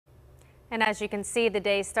And as you can see, the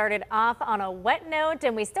day started off on a wet note,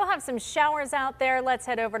 and we still have some showers out there. Let's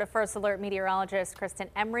head over to First Alert meteorologist Kristin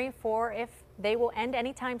Emery for if they will end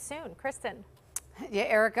anytime soon. Kristin. Yeah,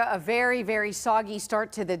 Erica, a very, very soggy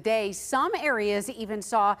start to the day. Some areas even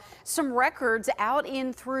saw some records out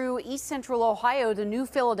in through east central Ohio. The New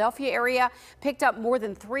Philadelphia area picked up more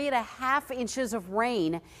than 3.5 inches of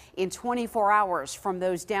rain in 24 hours from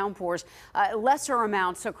those downpours. Lesser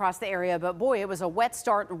amounts across the area, but boy, it was a wet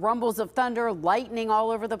start. Rumbles of thunder, lightning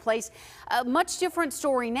all over the place. Much different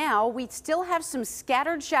story now. We still have some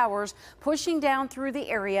scattered showers pushing down through the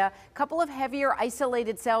area. A couple of heavier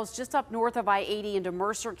isolated cells just up north of I-80 into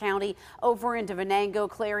Mercer County, over into Venango,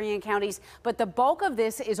 Clarion counties. But the bulk of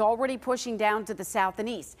this is already pushing down to the south and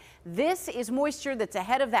east. This is moisture that's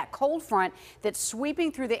ahead of that cold front that's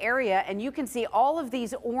sweeping through the area. And you can see all of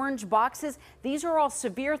these orange boxes. These are all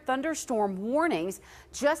severe thunderstorm warnings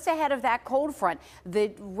just ahead of that cold front.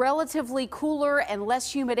 The relatively cooler and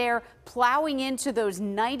less humid air plowing into those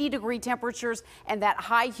 90-degree temperatures and that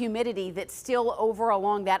high humidity that's still over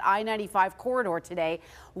along that I-95 corridor today.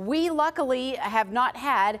 We luckily have not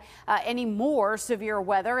had any more severe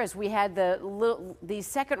weather as we had the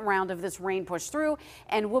second round of this rain push through,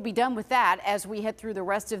 and we'll be done with that as we head through the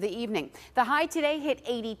rest of the evening. The high today hit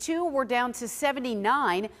 82. We're down to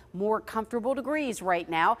 79, more comfortable degrees right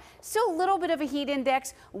now. Still a little bit of a heat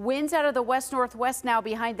index. Winds out of the west-northwest now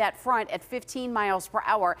behind that front at 15 miles per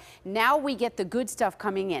hour. Now we get the good stuff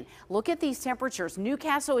coming in. Look at these temperatures.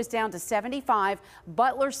 Newcastle is down to 75,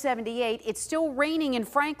 Butler 78. It's still raining in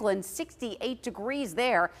Franklin, 68 degrees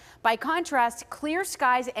there. By contrast, clear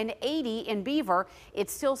skies and 80 in Beaver.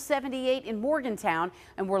 It's still 78 in Morgantown,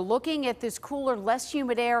 and we're looking at this cooler, less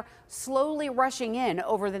humid air slowly rushing in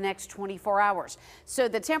over the next 24 hours. So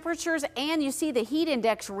the temperatures, and you see the heat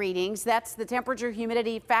index readings, that's the temperature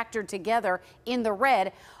humidity factored together in the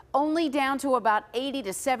red, only down to about 80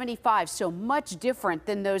 to 75, so much different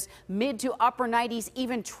than those mid to upper 90s,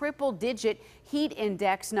 even triple-digit heat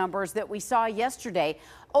index numbers that we saw yesterday.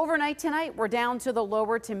 Overnight tonight, we're down to the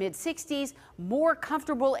lower to mid 60s, more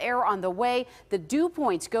comfortable air on the way. The dew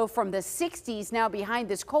points go from the 60s now behind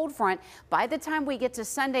this cold front. By the time we get to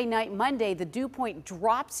Sunday night, Monday, the dew point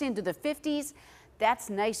drops into the 50s. That's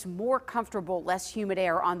nice, more comfortable, less humid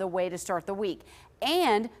air on the way to start the week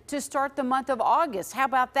and to start the month of August. How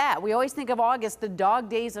about that? We always think of August, the dog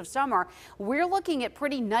days of summer. We're looking at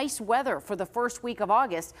pretty nice weather for the first week of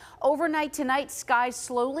August. Overnight tonight, skies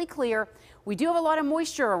slowly clear. We do have a lot of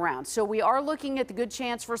moisture around, so we are looking at the good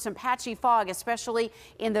chance for some patchy fog, especially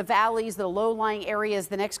in the valleys, the low-lying areas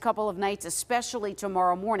the next couple of nights, especially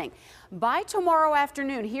tomorrow morning. By tomorrow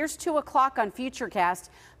afternoon, here's 2 o'clock on Futurecast.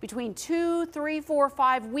 Between 2, 3, 4,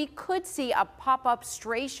 5, we could see a pop-up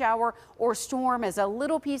stray shower or storm as a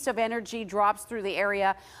little piece of energy drops through the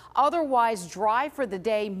area. Otherwise, dry for the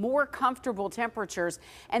day, more comfortable temperatures.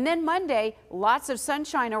 And then Monday, lots of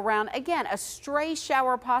sunshine around. Again, a stray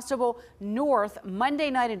shower possible north Monday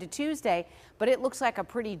night into Tuesday, but it looks like a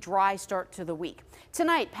pretty dry start to the week.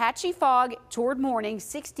 Tonight, patchy fog toward morning,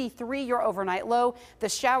 63 your overnight low. The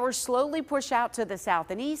showers slowly push out to the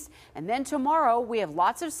south and east. And then tomorrow, we have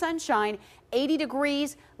lots of sunshine, 80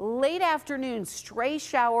 degrees, late afternoon, stray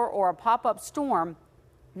shower or a pop-up storm.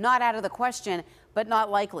 Not out of the question, but not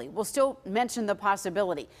likely. We'll still mention the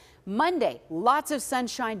possibility. Monday, lots of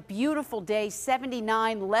sunshine, beautiful day,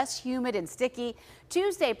 79, less humid and sticky.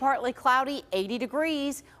 Tuesday, partly cloudy, 80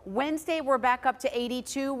 degrees. Wednesday, we're back up to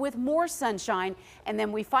 82 with more sunshine. And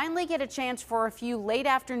then we finally get a chance for a few late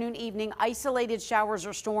afternoon, evening isolated showers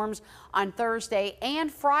or storms on Thursday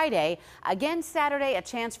and Friday. Again, Saturday, a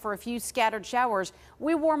chance for a few scattered showers.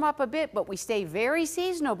 We warm up a bit, but we stay very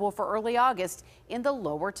seasonable for early August in the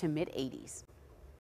lower to mid 80s.